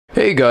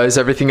Hey guys,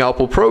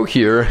 EverythingApplePro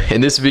here,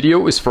 and this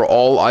video is for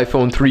all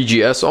iPhone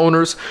 3GS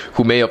owners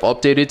who may have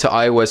updated to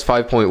iOS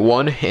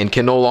 5.1 and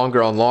can no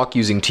longer unlock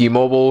using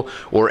T-Mobile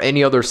or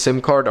any other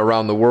SIM card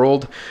around the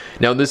world.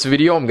 Now in this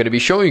video, I'm going to be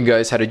showing you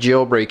guys how to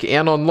jailbreak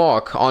and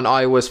unlock on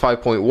iOS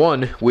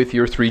 5.1 with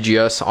your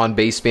 3GS on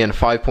baseband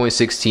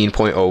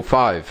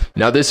 5.16.05.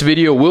 Now this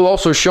video will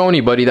also show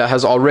anybody that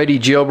has already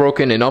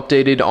jailbroken and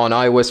updated on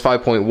iOS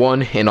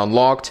 5.1 and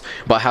unlocked,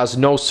 but has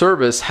no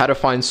service, how to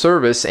find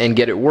service and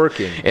get it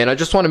working. And I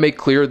just want to make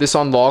clear this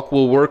unlock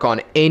will work on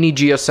any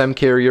GSM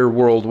carrier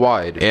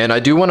worldwide. And I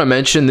do want to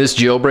mention this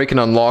jailbreak and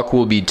unlock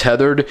will be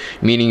tethered,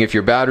 meaning if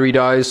your battery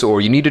dies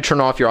or you need to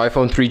turn off your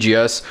iPhone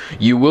 3GS,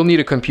 you will need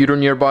a computer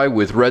nearby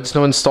with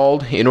Redsnow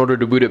installed in order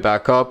to boot it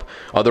back up.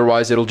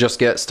 Otherwise, it'll just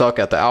get stuck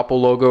at the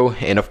Apple logo.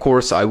 And of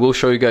course, I will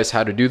show you guys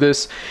how to do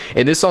this.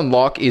 And this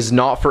unlock is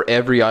not for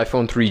every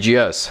iPhone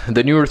 3GS.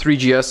 The newer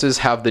 3GSs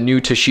have the new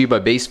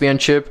Toshiba baseband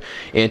chip.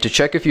 And to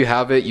check if you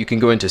have it, you can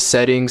go into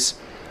Settings,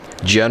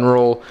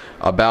 General,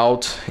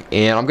 About,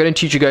 and I'm going to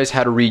teach you guys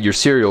how to read your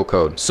serial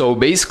code. So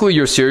basically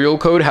your serial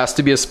code has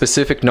to be a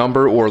specific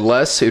number or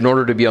less in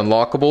order to be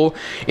unlockable,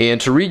 and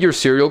to read your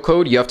serial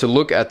code you have to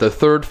look at the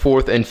 3rd,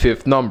 4th, and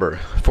 5th number.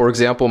 For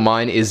example,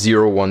 mine is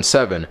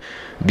 017.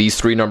 These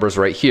three numbers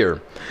right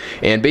here.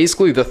 And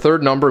basically the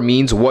 3rd number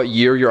means what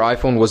year your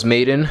iPhone was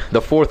made in. The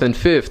 4th and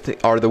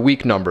 5th are the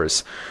week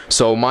numbers.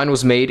 So mine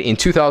was made in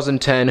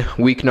 2010,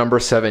 week number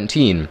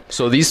 17.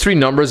 So these three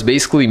numbers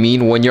basically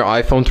mean when your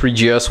iPhone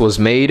 3GS was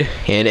made,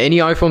 and any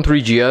iPhone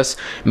 3GS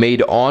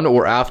made on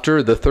or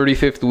after the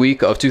 35th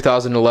week of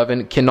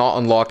 2011 cannot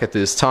unlock at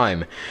this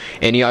time.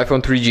 Any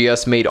iPhone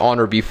 3GS made on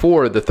or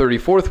before the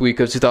 34th week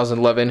of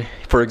 2011,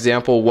 for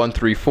example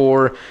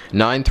 134,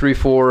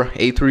 934,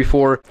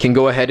 834, can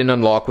go ahead and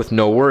unlock with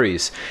no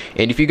worries.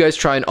 And if you guys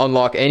try and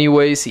unlock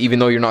anyways, even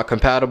though you're not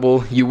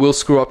compatible, you will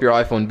screw up your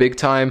iPhone big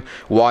time.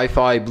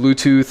 Wi-Fi,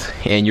 Bluetooth,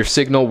 and your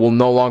signal will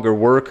no longer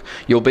work.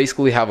 You'll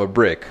basically have a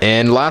brick.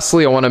 And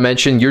lastly, I want to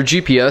mention your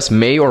GPS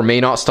may or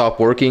may not stop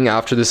working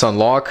after this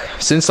unlock.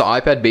 Since the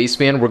iPad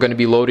baseband we're going to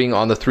be loading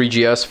on the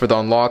 3GS for the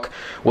unlock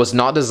was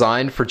not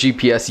designed for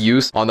GPS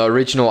use on the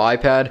original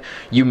iPad,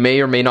 you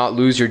may or may not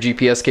lose your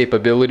GPS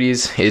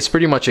capabilities. It's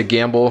pretty much a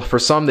gamble. For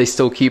some, they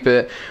still keep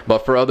it,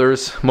 but for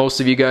others,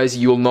 most of you guys,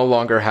 you will no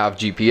longer have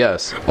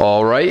GPS.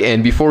 Alright,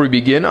 and before we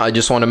begin, I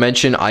just want to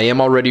mention I am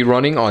already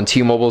running on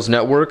T-Mobile's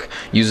network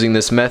using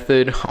this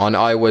method on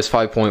iOS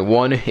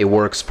 5.1. It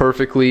works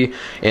perfectly,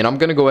 and I'm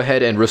going to go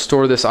ahead and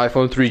restore this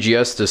iPhone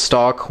 3GS to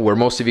stock where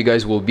most of you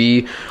guys will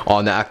be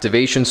on the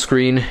activation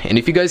screen. And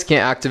if you guys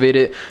can't activate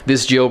it,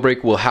 this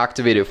jailbreak will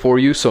activate it for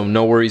you, so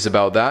no worries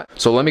about that.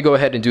 So let me go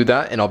ahead and do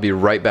that, and I'll be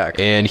right back.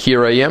 And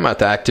here I am at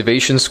the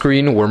activation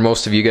screen where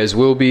most of you guys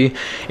will be.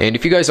 And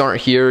if you guys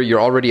aren't here,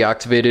 you're already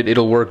activated,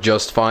 it'll work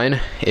just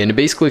fine. And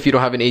basically, if you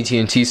don't have an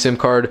AT&T SIM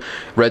card,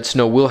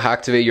 Redsnow will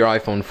activate your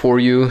iPhone for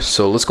you.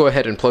 So let's go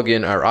ahead and plug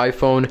in our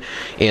iPhone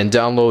and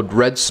download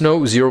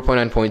Redsnow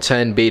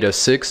 0.9.10 Beta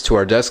 6 to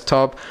our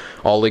desktop.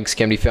 All links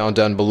can be found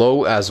down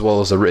below, as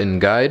well as a written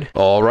guide.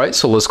 Alright,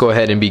 so let's go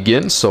ahead and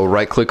begin. So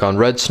right click on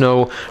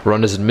Redsnow,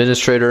 run as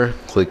administrator,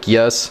 click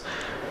yes,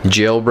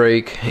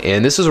 jailbreak,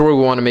 and this is where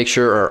we want to make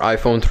sure our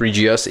iPhone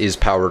 3GS is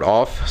powered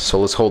off. So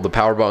let's hold the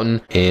power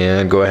button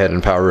and go ahead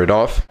and power it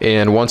off.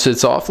 And once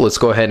it's off, let's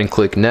go ahead and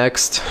click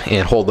next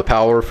and hold the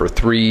power for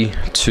 3,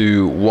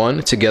 2,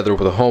 1 together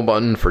with the home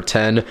button for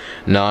 10,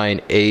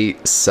 9,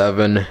 8,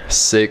 7,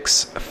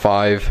 6,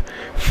 5,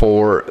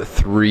 4,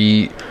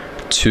 3,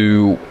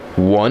 2,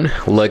 1.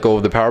 Let go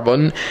of the power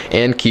button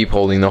and keep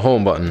holding the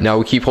home button. Now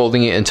we keep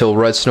holding it until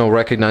Redsnow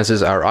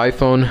recognizes our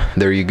iPhone.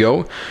 There you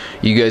go.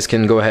 You guys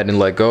can go ahead and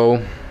let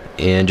go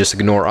and just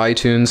ignore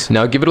iTunes.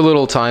 Now give it a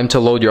little time to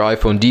load your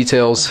iPhone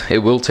details. It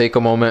will take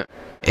a moment.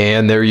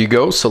 And there you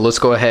go. So let's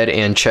go ahead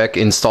and check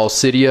install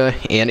Cydia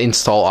and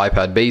install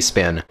iPad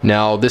baseband.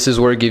 Now this is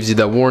where it gives you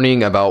that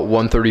warning about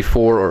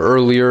 134 or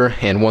earlier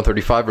and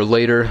 135 or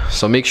later.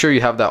 So make sure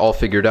you have that all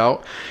figured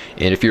out.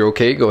 And if you're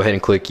okay, go ahead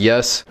and click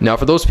yes. Now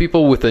for those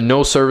people with a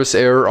no service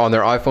error on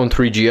their iPhone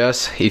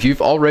 3GS, if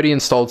you've already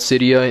installed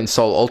Cydia,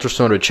 install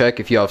Ultrasnow to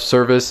check if you have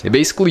service.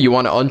 Basically you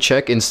want to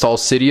uncheck install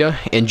Cydia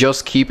and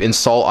just keep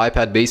install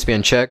iPad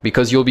baseband checked,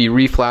 because you'll be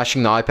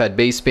reflashing the iPad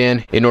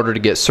baseband in order to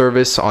get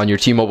service on your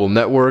T-Mobile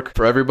network.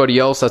 For everybody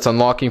else that's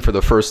unlocking for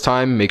the first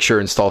time, make sure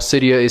install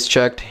Cydia is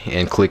checked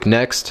and click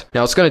next.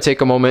 Now it's going to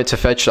take a moment to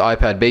fetch the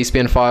iPad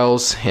baseband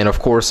files and of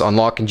course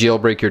unlock and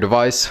jailbreak your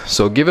device.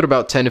 So give it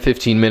about 10 to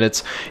 15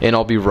 minutes and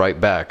I'll be right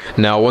back.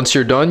 Now once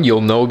you're done,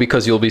 you'll know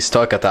because you'll be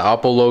stuck at the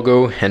Apple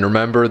logo. And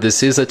remember,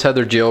 this is a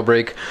tethered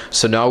jailbreak.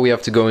 So now we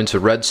have to go into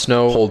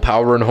Redsnow, hold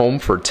power and home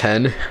for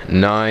 10,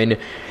 9,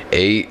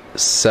 8,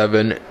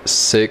 7,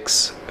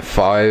 6,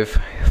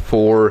 5,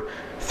 4,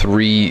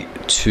 3,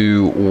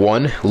 2,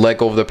 1. Let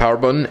go of the power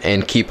button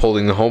and keep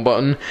holding the home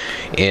button.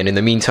 And in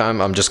the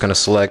meantime, I'm just going to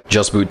select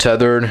Just Boot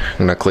Tethered. I'm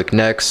going to click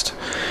Next.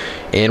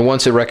 And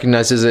once it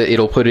recognizes it,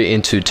 it'll put it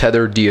into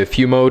tethered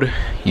DFU mode.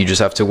 You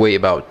just have to wait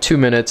about 2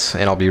 minutes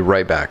and I'll be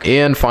right back.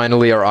 And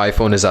finally, our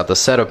iPhone is at the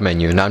setup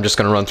menu. Now I'm just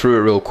going to run through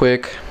it real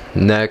quick.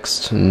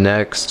 next.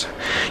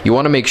 You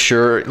want to make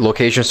sure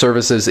location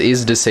services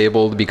is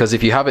disabled, because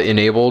if you have it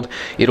enabled,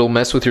 it'll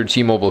mess with your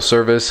T-Mobile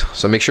service.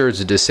 So make sure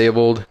it's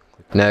disabled.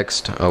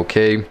 Next.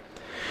 Okay,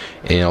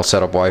 and I'll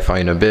set up Wi-Fi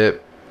in a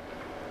bit.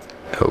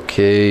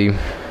 Okay,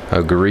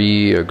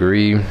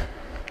 agree,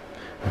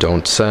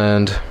 don't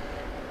send,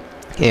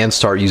 and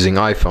start using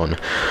iPhone.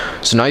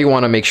 So now you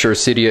want to make sure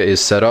Cydia is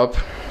set up.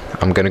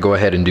 I'm going to go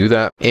ahead and do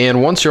that.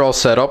 And once you're all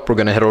set up, we're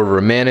going to head over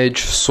to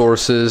Manage,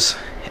 Sources,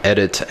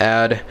 Edit,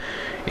 Add,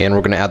 and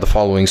we're going to add the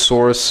following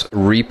source,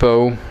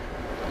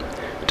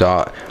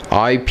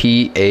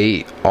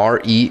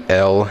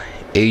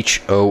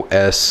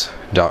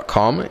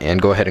 repo.iparelhos.com,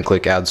 and go ahead and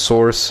click Add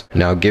Source.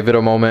 Now give it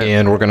a moment,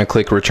 and we're going to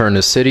click Return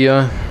to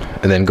Cydia,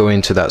 and then go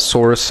into that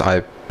source,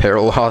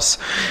 iParelhos,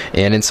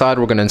 and inside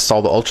we're going to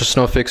install the Ultra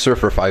Snow Fixer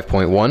for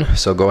 5.1,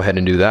 so go ahead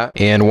and do that.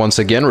 And once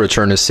again,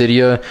 return to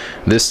Cydia.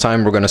 This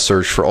time we're going to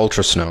search for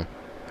Ultra Snow,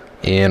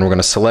 and we're going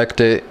to select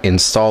it,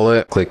 install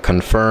it, click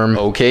confirm.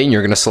 Okay, and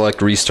you're going to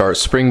select restart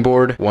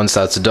Springboard. Once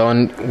that's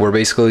done, we're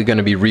basically going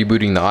to be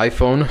rebooting the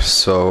iPhone,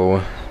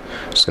 so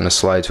just going to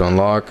slide to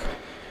unlock,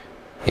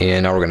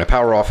 and now we're going to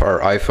power off our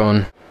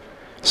iPhone,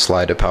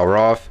 slide to power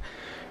off,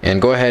 and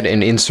go ahead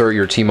and insert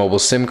your T-Mobile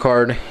SIM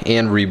card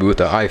and reboot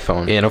the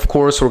iPhone. And of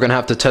course, we're gonna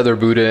have to tether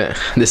boot it.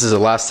 This is the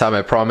last time,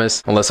 I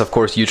promise, unless of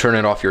course you turn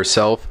it off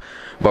yourself.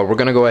 But we're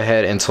gonna go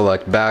ahead and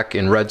select back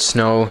in red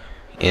snow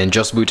and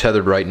just boot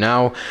tethered right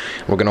now.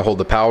 We're gonna hold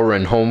the power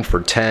and home for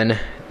 10,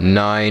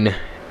 9,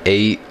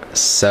 8,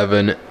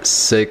 7,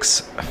 6,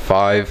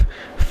 5,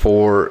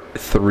 4,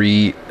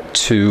 3,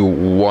 2,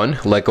 1.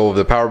 Let go of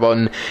the power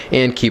button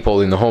and keep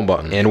holding the home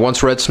button. And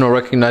once Red Snow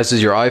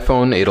recognizes your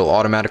iPhone, it'll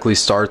automatically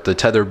start the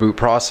tether boot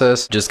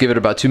process. Just give it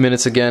about 2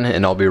 minutes again,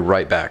 and I'll be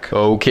right back.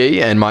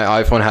 Okay, and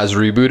my iPhone has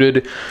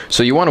rebooted.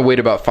 So you want to wait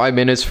about 5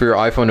 minutes for your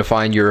iPhone to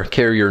find your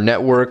carrier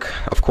network.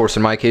 Of course,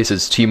 in my case,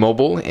 it's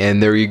T-Mobile,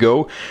 and there you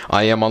go.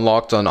 I am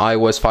unlocked on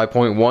iOS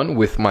 5.1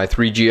 with my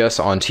 3GS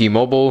on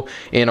T-Mobile,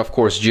 and of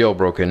course,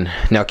 jailbroken.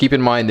 Now, keep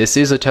in mind, this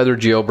is a tethered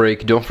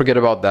jailbreak. Don't forget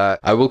about that.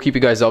 I will keep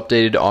you guys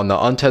updated on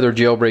the untethered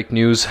jailbreak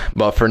news,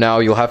 but for now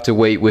you'll have to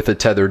wait with a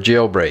tethered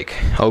jailbreak.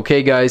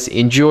 Okay guys,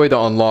 enjoy the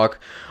unlock.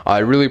 I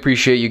really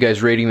appreciate you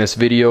guys rating this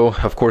video.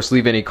 Of course,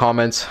 leave any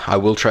comments, I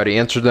will try to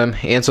answer them,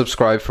 and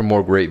subscribe for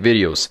more great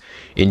videos.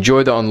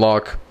 Enjoy the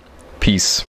unlock. Peace.